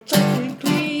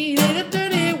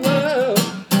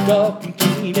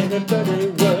in a dirty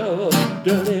world.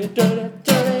 Dirty, dirty,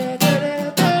 dirty,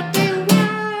 dirty, dirty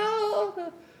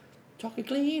world. Talking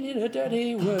clean in a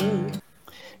dirty world.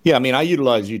 Yeah, I mean, I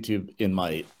utilize YouTube in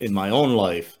my own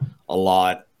life a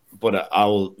lot, but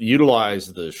I'll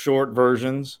utilize the short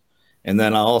versions, and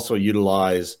then I also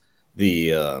utilize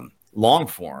the long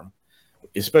form,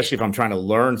 especially if I'm trying to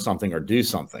learn something or do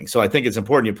something. So I think it's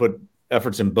important you put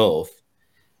efforts in both.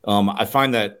 I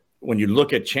find that when you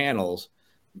look at channels,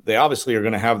 they obviously are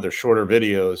going to have their shorter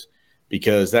videos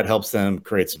because that helps them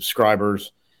create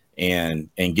subscribers and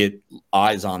get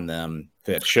eyes on them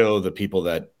that show the people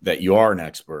that you are an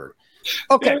expert.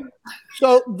 Okay,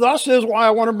 so thus is why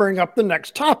I want to bring up the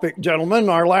next topic, gentlemen,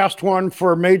 our last one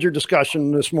for major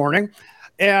discussion this morning,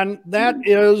 and that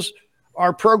is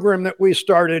our program that we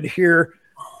started here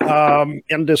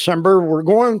in December. We're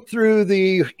going through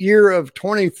the year of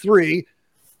 23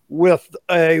 with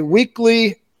a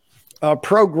weekly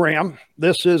program.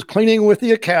 This is Cleaning with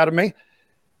the Academy,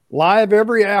 live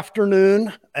every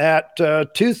afternoon at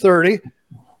 2:30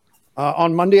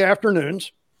 on Monday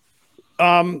afternoons.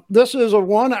 This is a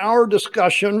 1 hour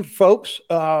discussion, folks.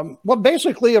 Well,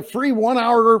 basically a free 1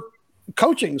 hour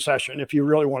coaching session, if you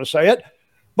really want to say it.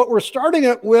 But we're starting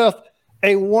it with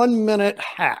a 1 minute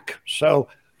hack. So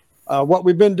what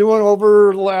we've been doing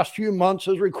over the last few months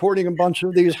is recording a bunch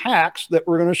of these hacks that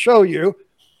we're going to show you.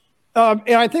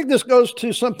 And I think this goes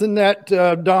to something that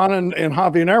Don and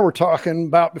Javi and I were talking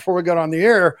about before we got on the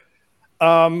air.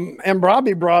 And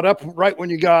Robbie brought up right when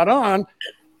you got on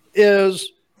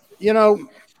is, you know,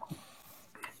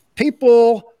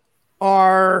 people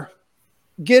are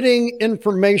getting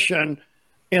information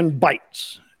in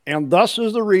bites. And thus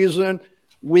is the reason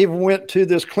we've went to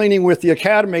this Cleaning with the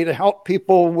Academy to help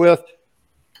people with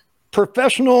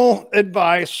professional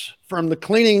advice from the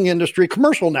cleaning industry,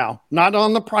 commercial now, not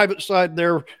on the private side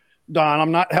there, Don.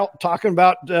 I'm not talking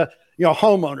about,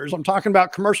 homeowners. I'm talking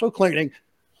about commercial cleaning,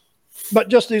 but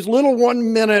just these little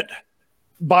 1 minute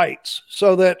bites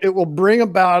so that it will bring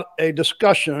about a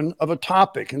discussion of a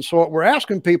topic. And so what we're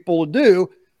asking people to do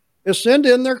is send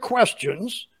in their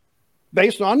questions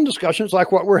based on discussions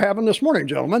like what we're having this morning,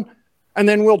 gentlemen. And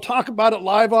then we'll talk about it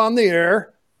live on the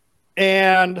air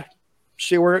and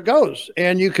see where it goes.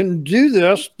 And you can do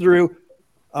this through,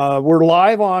 we're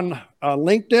live on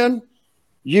LinkedIn,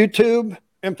 YouTube,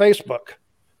 and Facebook.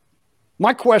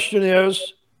 My question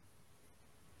is,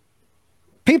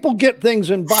 people get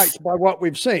things in bites by what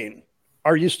we've seen.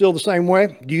 Are you still the same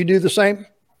way? Do you do the same?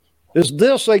 Is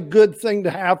this a good thing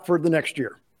to have for the next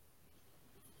year?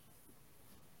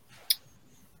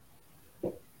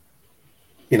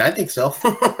 I think so.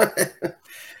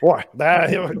 Boy,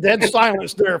 that dead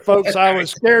silence there, folks. I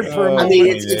was scared for a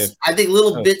moment. I think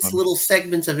little bits, little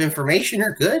segments of information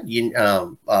are good.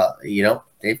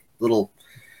 Little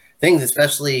things,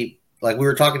 especially like we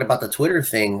were talking about the Twitter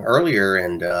thing earlier,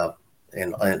 and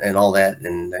all that,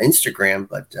 and Instagram.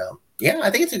 But I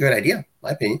think it's a good idea, in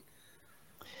my opinion.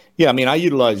 Yeah, I mean, I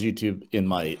utilize YouTube in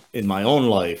my own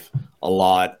life a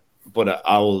lot, but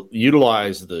I'll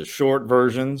utilize the short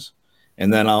versions,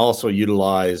 and then I also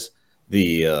utilize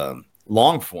the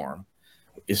long form,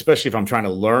 especially if I'm trying to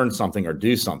learn something or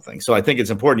do something. So I think it's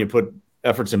important you put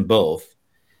efforts in both.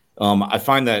 I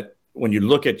find that when you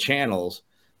look at channels,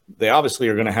 they obviously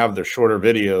are going to have their shorter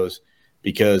videos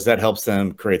because that helps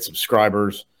them create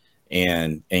subscribers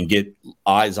and get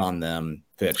eyes on them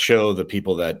that show the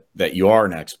people that you are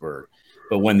an expert.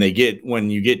 But when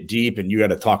you get deep and you got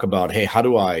to talk about, hey, how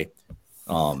do I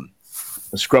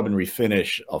scrub and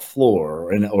refinish a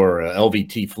floor or a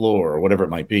LVT floor or whatever it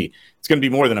might be, it's going to be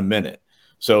more than a minute.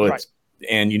 So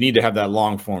and you need to have that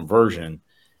long form version.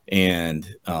 And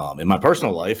in my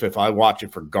personal life, if I watch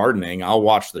it for gardening, I'll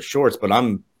watch the shorts, but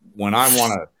when I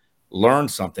want to learn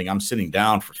something, I'm sitting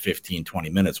down for 15, 20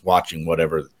 minutes watching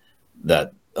whatever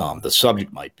that the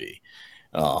subject might be.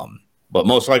 But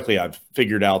most likely I've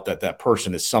figured out that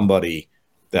person is somebody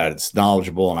that's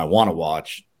knowledgeable and I want to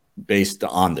watch based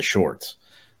on the shorts.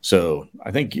 So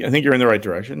I think you're in the right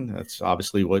direction. That's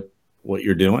obviously what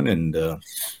you're doing. And I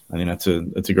mean, that's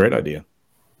a great idea.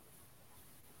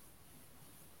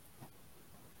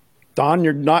 Don,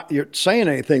 you're saying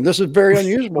anything. This is very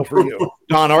unusual for you.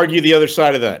 Don, argue the other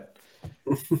side of that.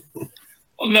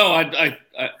 Well, no,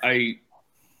 I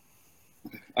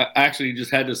actually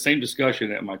just had the same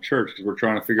discussion at my church because we're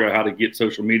trying to figure out how to get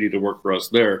social media to work for us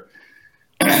there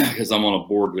because I'm on a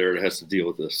board there that has to deal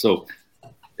with this. So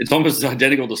it's almost an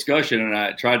identical discussion, and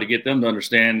I tried to get them to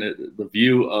understand the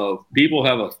view of people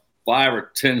have a 5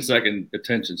 or 10 second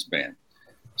attention span.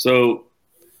 So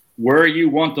where you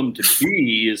want them to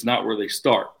be is not where they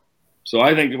start. So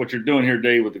I think what you're doing here,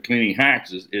 Dave, with the cleaning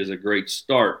hacks is a great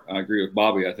start. I agree with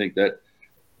Bobby. I think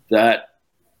that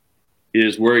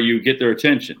is where you get their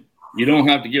attention. You don't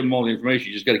have to give them all the information.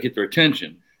 You just got to get their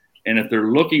attention. And if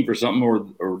they're looking for something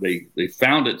or they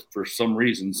found it for some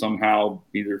reason, somehow,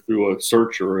 either through a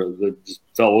search or they just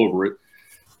fell over it,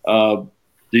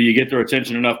 do you get their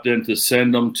attention enough then to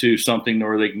send them to something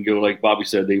where they can go, like Bobby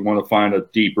said, they want to find a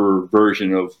deeper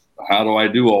version of how do I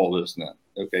do all this now?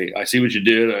 Okay, I see what you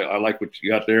did. I like what you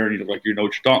got there, and you look like you know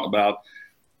what you're talking about.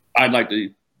 I'd like to,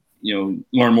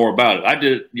 learn more about it. I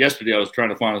did it yesterday. I was trying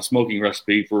to find a smoking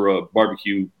recipe for a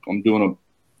barbecue. I'm doing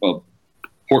a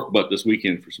pork butt this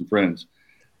weekend for some friends,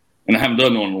 and I haven't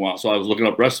done one in a while. So I was looking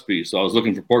up recipes. So I was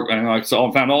looking for pork, and I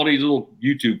found all these little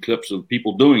YouTube clips of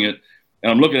people doing it,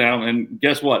 and I'm looking at them. And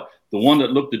guess what? The one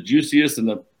that looked the juiciest and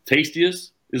the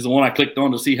tastiest is the one I clicked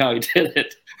on to see how he did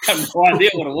it. I have no idea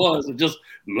what it was. It just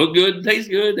looked good and tastes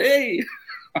good. Hey,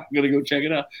 I'm going to go check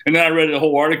it out. And then I read the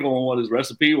whole article on what his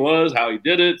recipe was, how he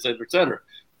did it, et cetera, et cetera.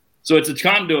 So it's a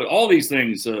conduit. All these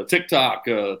things, TikTok,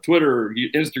 Twitter,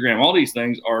 Instagram, all these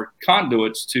things are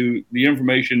conduits to the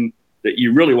information that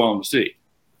you really want them to see.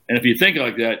 And if you think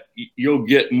like that, you'll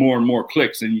get more and more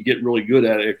clicks, and you get really good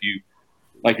at it if you,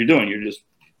 like you're doing,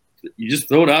 you just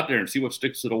throw it out there and see what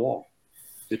sticks to the wall.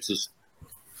 It's just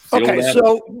okay.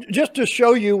 So just to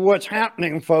show you what's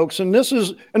happening, folks, and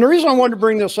the reason I wanted to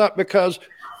bring this up because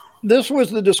this was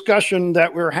the discussion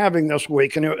that we were having this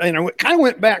week, and it kind of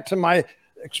went back to my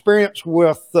experience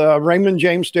with Raymond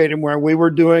James Stadium where we were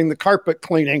doing the carpet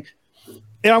cleaning,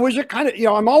 and I was just kind of,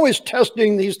 I'm always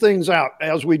testing these things out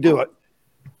as we do it.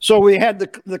 So we had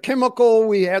the chemical,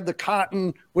 we had the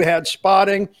cotton, we had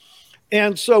spotting.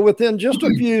 And so within just a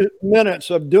few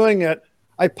minutes of doing it,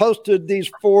 I posted these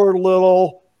 4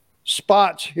 little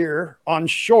spots here on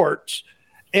shorts.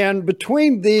 And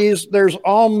between these, there's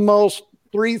almost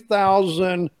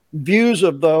 3,000 views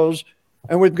of those.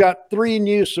 And we've got 3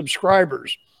 new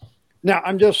subscribers. Now,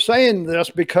 I'm just saying this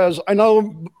because I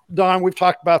know, Don, we've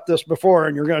talked about this before,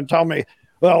 and you're going to tell me,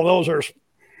 well, those are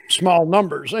small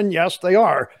numbers. And yes, they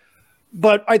are.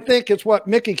 But I think it's what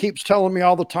Mickey keeps telling me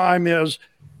all the time is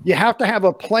you have to have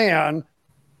a plan,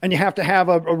 and you have to have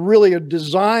a really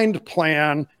designed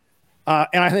plan.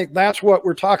 And I think that's what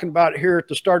we're talking about here at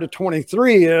the start of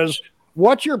 23 is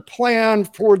what's your plan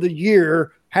for the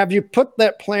year? Have you put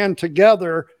that plan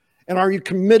together, and are you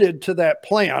committed to that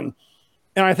plan?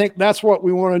 And I think that's what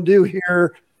we want to do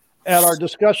here at our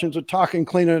discussions of Talking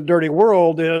Clean in a Dirty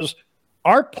World is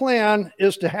our plan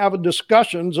is to have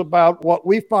discussions about what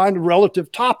we find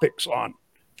relative topics on.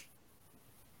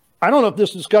 I don't know if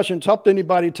this discussion's helped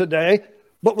anybody today,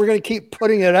 but we're going to keep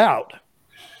putting it out.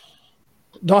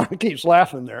 Don keeps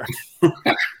laughing there.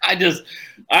 I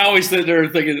always sit there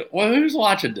thinking, well, who's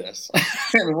watching this?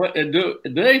 and do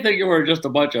they think we're just a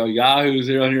bunch of yahoos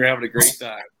here having a great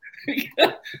time?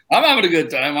 I'm having a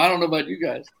good time. I don't know about you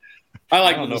guys. I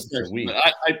like the discussion.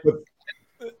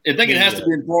 I think it has to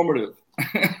be informative.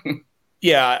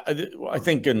 Yeah, I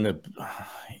think in the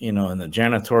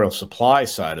janitorial supply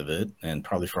side of it, and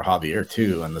probably for Javier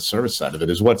too, and the service side of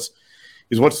it is what's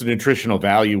the nutritional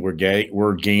value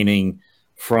we're gaining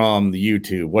from the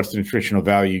YouTube? What's the nutritional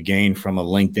value gained from a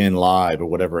LinkedIn Live or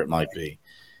whatever it might be?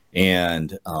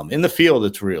 And in the field,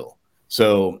 it's real.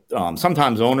 So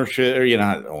sometimes ownership, or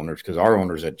not owners, because our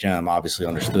owners at GEM obviously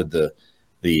understood the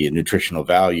nutritional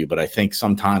value, but I think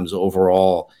sometimes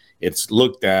overall it's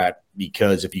looked at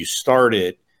because if you start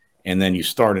it and then you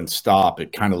start and stop,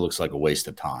 it kind of looks like a waste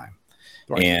of time.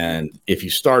 Right. And if you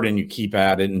start and you keep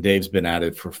at it, and Dave's been at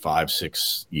it for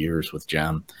 5-6 years with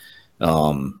GEM,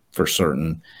 for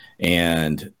certain,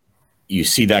 and you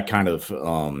see that kind of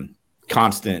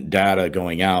constant data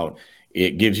going out,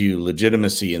 it gives you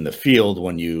legitimacy in the field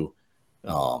when you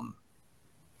are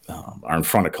in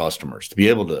front of customers to be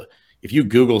able to, if you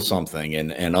Google something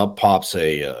and up pops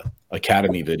a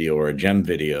Academy video or a GEM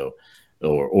video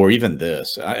or even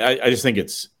this, I just think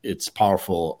it's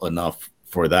powerful enough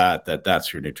for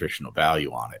that's your nutritional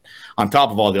value on it. On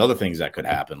top of all the other things that could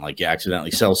happen, like you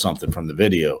accidentally sell something from the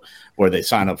video, or they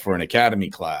sign up for an Academy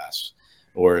class,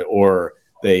 or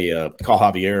they call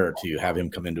Javier to have him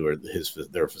come into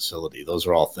their facility. Those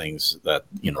are all things that,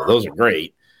 those are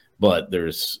great, but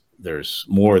there's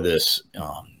more of this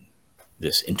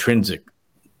intrinsic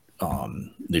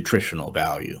nutritional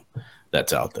value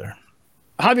that's out there.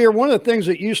 Javier, one of the things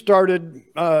that you started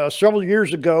several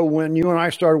years ago when you and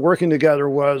I started working together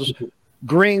was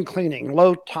green cleaning,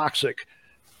 low toxic.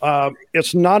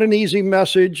 It's not an easy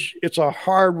message. It's a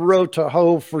hard road to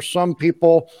hoe for some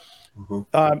people.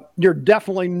 Mm-hmm. You're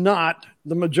definitely not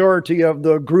the majority of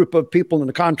the group of people in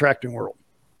the contracting world.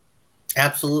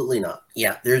 Absolutely not.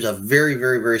 Yeah, there's a very,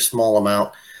 very, very small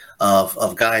amount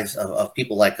of guys of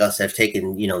people like us have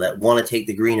taken, that want to take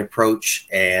the green approach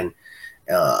and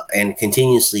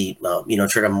continuously,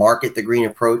 try to market the green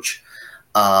approach.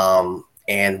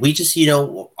 And we just,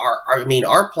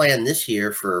 our plan this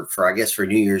year for I guess for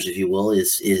New Year's, if you will,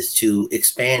 is to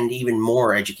expand even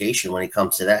more education when it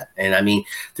comes to that. And I mean,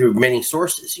 through many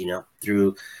sources,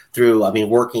 through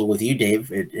working with you,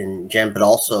 Dave and Jen, but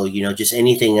also, just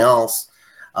anything else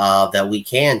that we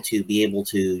can to be able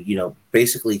to,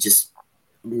 basically just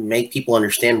make people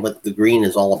understand what the green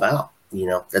is all about.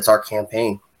 That's our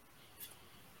campaign.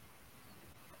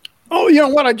 Oh, you know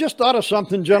what? I just thought of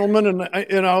something, gentlemen,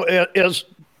 and as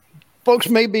folks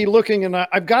may be looking, and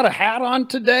I've got a hat on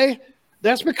today.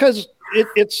 That's because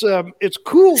it's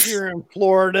cool here in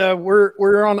Florida.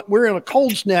 We're in a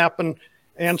cold snap, and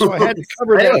so I had to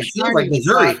cover that. It feels like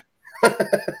Missouri.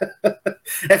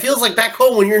 It feels like back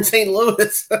home when you're in St.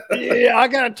 Louis. Yeah, I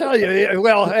got to tell you.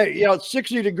 Well, hey, it's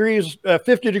 60 degrees,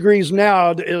 50 degrees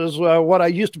now is what I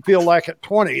used to feel like at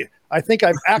 20. I think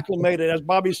I've acclimated, as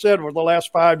Bobby said, over the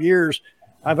last 5 years,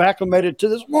 I've acclimated to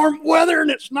this warm weather, and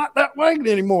it's not that way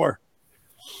anymore.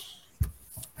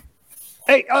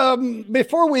 Hey,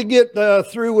 before we get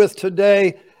through with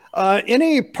today,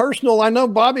 any personal, I know,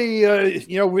 Bobby,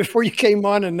 before you came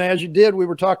on, and as you did, we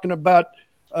were talking about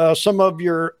some of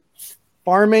your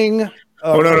farming. No,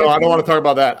 I don't want to talk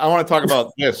about that. I want to talk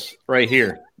about this right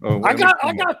here. I got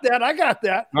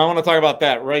that. I want to talk about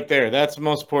that right there. That's the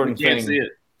most important thing to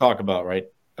talk about, right?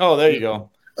 Oh, there you go.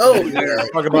 Oh,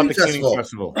 talk about the cleaning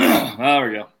festival. There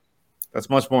we go. That's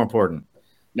much more important.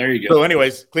 There you go. So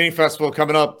anyways, cleaning festival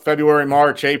coming up February,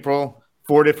 March, April,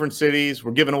 4 different cities.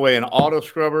 We're giving away an auto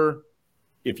scrubber.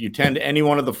 If you attend any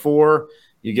one of the 4,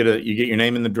 you get your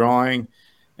name in the drawing.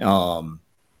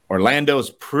 Orlando's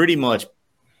pretty much,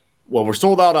 well, we're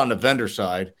sold out on the vendor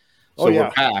side. So we're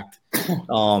packed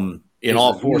in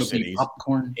all 4 cities.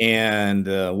 Popcorn. And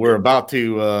we're about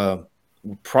to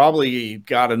probably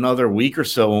got another week or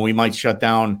so when we might shut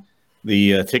down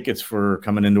the tickets for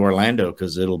coming into Orlando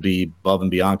because it'll be above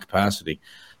and beyond capacity.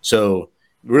 So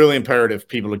really imperative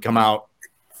people to come out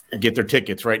and get their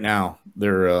tickets right now.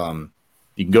 They're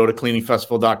you can go to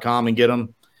cleaningfestival.com and get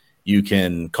them. You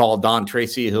can call Don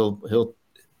Tracy. He'll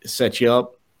set you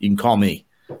up. You can call me.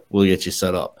 We'll get you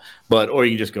set up. Or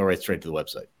you can just go right straight to the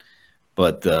website.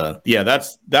 But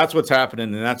that's what's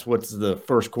happening, and that's what's the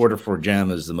first quarter for GEM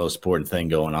is the most important thing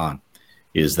going on,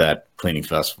 is that cleaning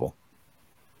festival.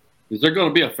 Is there going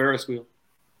to be a Ferris wheel?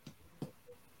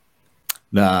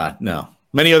 Nah, no.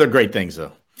 Many other great things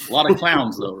though. A lot of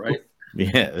clowns though, right?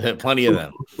 Yeah, plenty of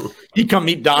them. You come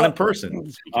meet Don in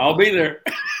person. I'll be there.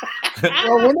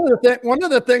 Well, one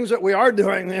of the things that we are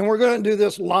doing, and we're going to do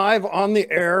this live on the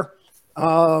air.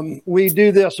 We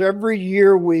do this every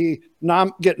year. We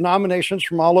get nominations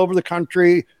from all over the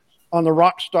country on the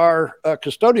Rockstar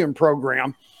Custodian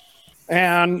program.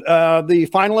 And the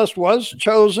finalist was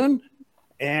chosen,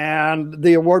 and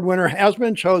the award winner has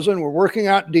been chosen. We're working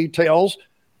out details.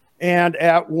 And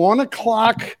at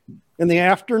 1:00 in the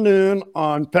afternoon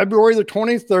on February the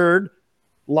 23rd,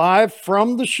 live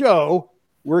from the show,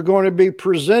 we're going to be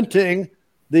presenting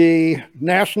the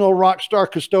National Rockstar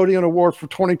Custodian Award for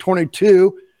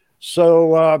 2022.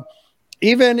 So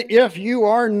even if you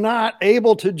are not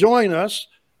able to join us,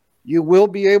 you will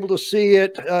be able to see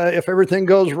it if everything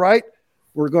goes right.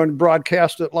 We're going to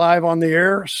broadcast it live on the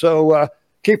air. So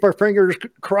keep our fingers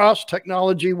crossed.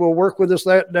 Technology will work with us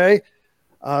that day.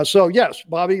 So yes,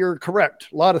 Bobby, you're correct.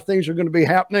 A lot of things are going to be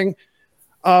happening.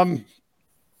 On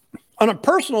a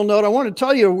personal note, I want to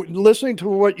tell you, listening to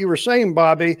what you were saying,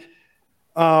 Bobby,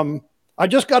 I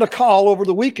just got a call over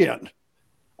the weekend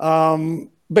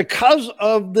because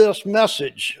of this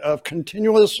message of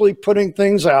continuously putting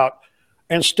things out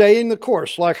and staying the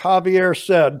course. Like Javier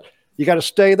said, you got to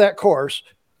stay that course.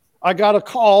 I got a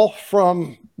call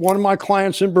from one of my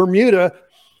clients in Bermuda,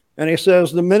 and he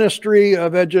says the Ministry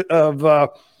of I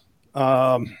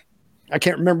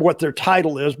can't remember what their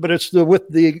title is, but it's with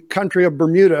the country of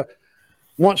Bermuda,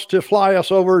 wants to fly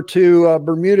us over to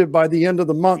Bermuda by the end of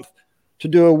the month to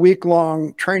do a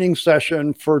week-long training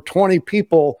session for 20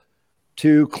 people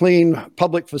to clean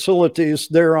public facilities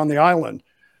there on the island.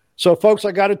 So, folks,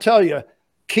 I got to tell you,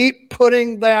 keep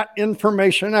putting that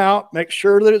information out. Make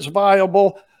sure that it's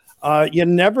viable. You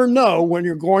never know when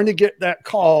you're going to get that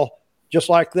call just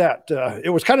like that. It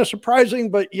was kind of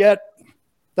surprising, but yet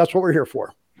that's what we're here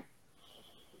for.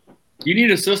 You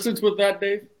need assistance with that,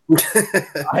 Dave?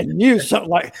 I knew something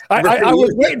like I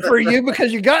was waiting for you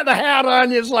because you got the hat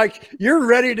on. It's like you're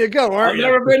ready to go, I've aren't you?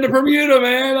 never been to Bermuda,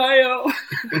 man.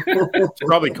 It's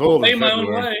probably cold. Pay in my own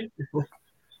February. way.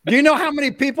 Do you know how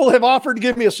many people have offered to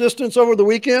give me assistance over the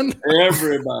weekend?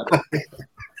 Everybody.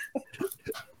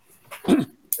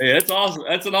 Hey, that's awesome.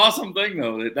 That's an awesome thing,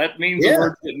 though. That means the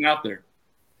word's getting out there.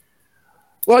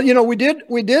 Well, we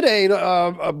did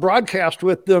a broadcast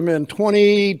with them in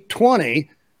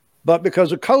 2020, but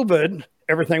because of COVID,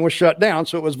 everything was shut down,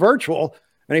 so it was virtual.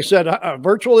 And he said,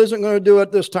 virtual isn't going to do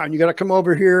it this time. You got to come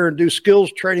over here and do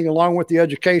skills training along with the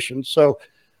education. So,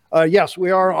 yes,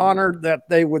 we are honored that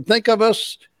they would think of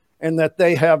us and that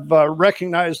they have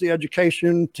recognized the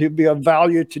education to be of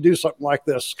value to do something like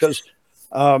this. Because,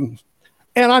 and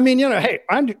I mean, hey,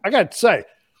 I got to say,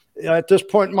 at this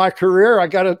point in my career, I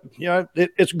got to,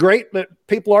 it's great that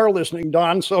people are listening,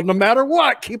 Don. So no matter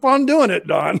what, keep on doing it,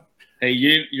 Don. Hey,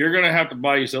 you're going to have to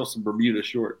buy yourself some Bermuda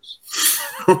shorts.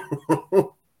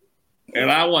 And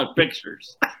I want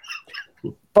pictures.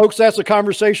 Folks, that's a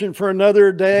conversation for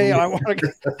another day. I want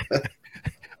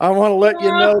to let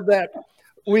you know that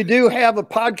we do have a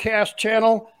podcast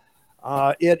channel.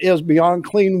 It is Beyond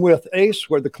Clean with Ace,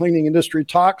 where the cleaning industry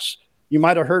talks. You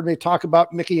might have heard me talk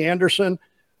about Mickey Anderson.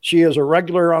 She is a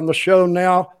regular on the show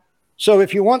now. So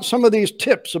if you want some of these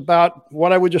tips about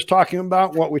what I was just talking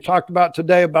about, what we talked about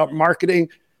today about marketing,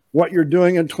 what you're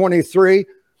doing in 23,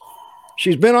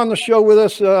 she's been on the show with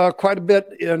us quite a bit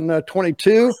in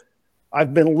 22.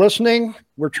 I've been listening.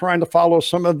 We're trying to follow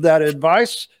some of that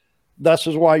advice. This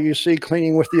is why you see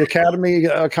Cleaning with the Academy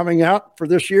coming out for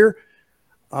this year.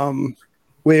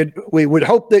 We would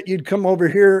hope that you'd come over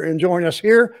here and join us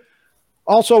here.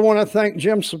 Also want to thank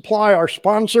Gem Supply, our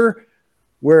sponsor,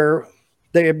 where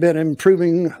they have been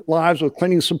improving lives with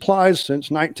cleaning supplies since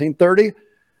 1930.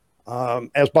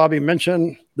 As Bobby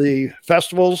mentioned, the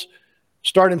festivals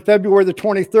starting February the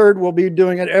 23rd. We'll be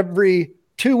doing it every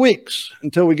 2 weeks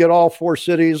until we get all 4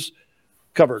 cities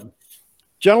covered.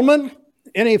 Gentlemen,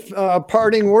 any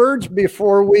parting words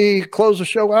before we close the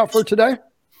show out for today?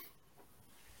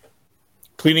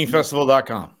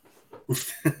 Cleaningfestival.com.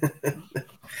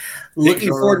 Looking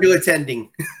forward to attending.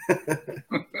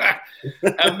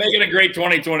 I'm making a great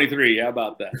 2023. How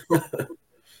about that?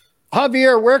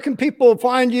 Javier, where can people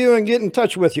find you and get in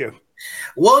touch with you?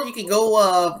 Well, you can go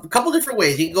a couple different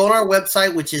ways. You can go on our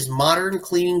website, which is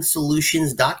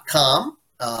moderncleaningsolutions.com.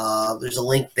 There's a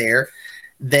link there.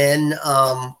 Then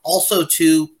also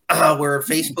to we're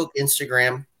Facebook,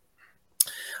 Instagram.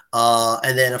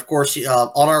 And then, of course,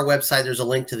 on our website, there's a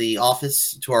link to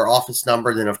our office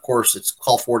number. Then, of course, it's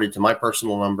call forwarded to my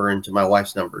personal number and to my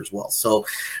wife's number as well. So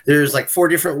there's like 4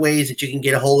 different ways that you can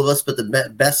get a hold of us. But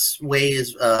the best way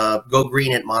is go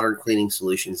green at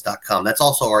moderncleaningsolutions.com. That's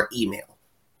also our email.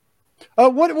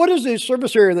 What is the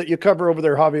service area that you cover over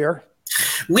there, Javier?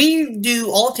 We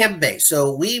do all of Tampa Bay.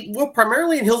 So we're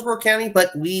primarily in Hillsborough County,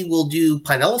 but we will do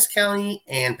Pinellas County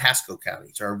and Pasco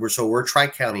counties. So we're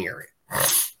Tri-County area.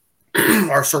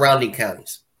 Our surrounding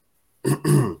counties.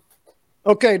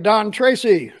 Okay, Don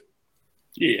Tracy.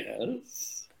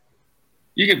 Yes.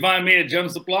 You can find me at Gem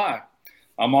Supply.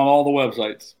 I'm on all the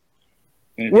websites.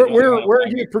 Where are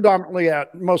you predominantly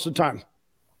at most of the time?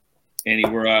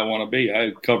 Anywhere I want to be.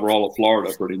 I cover all of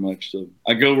Florida pretty much. So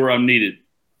I go where I'm needed,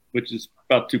 which is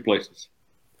about 2 places.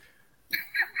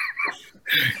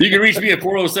 You can reach me at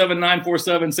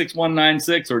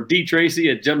 407-947-6196 or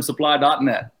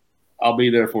dtracy@gemsupply.net. I'll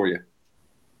be there for you.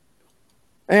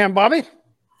 And Bobby?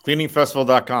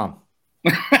 Cleaningfestival.com.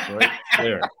 Right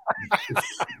there.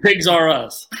 Pigs are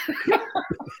us.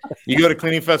 You go to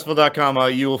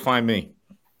cleaningfestival.com, you will find me.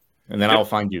 And then I'll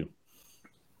find you.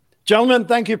 Gentlemen,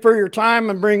 thank you for your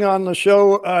time and bringing on the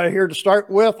show here to start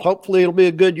with. Hopefully it'll be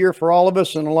a good year for all of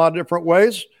us in a lot of different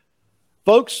ways.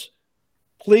 Folks,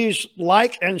 please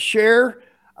like and share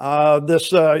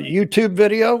this YouTube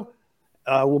video.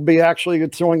 We'll be actually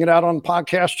throwing it out on the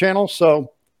podcast channel.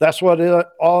 So that's what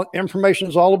all information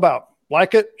is all about.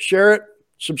 Like it, share it,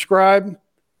 subscribe,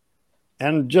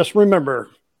 and just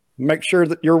remember, make sure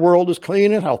that your world is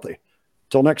clean and healthy.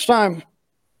 Till next time.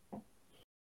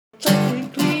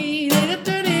 Talking clean in a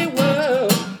dirty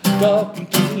world. Talking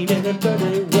clean in a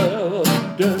dirty world.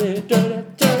 Dirty, dirty,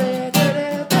 dirty,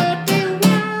 dirty, dirty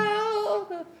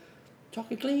world.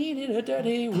 Talking clean in a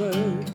dirty world.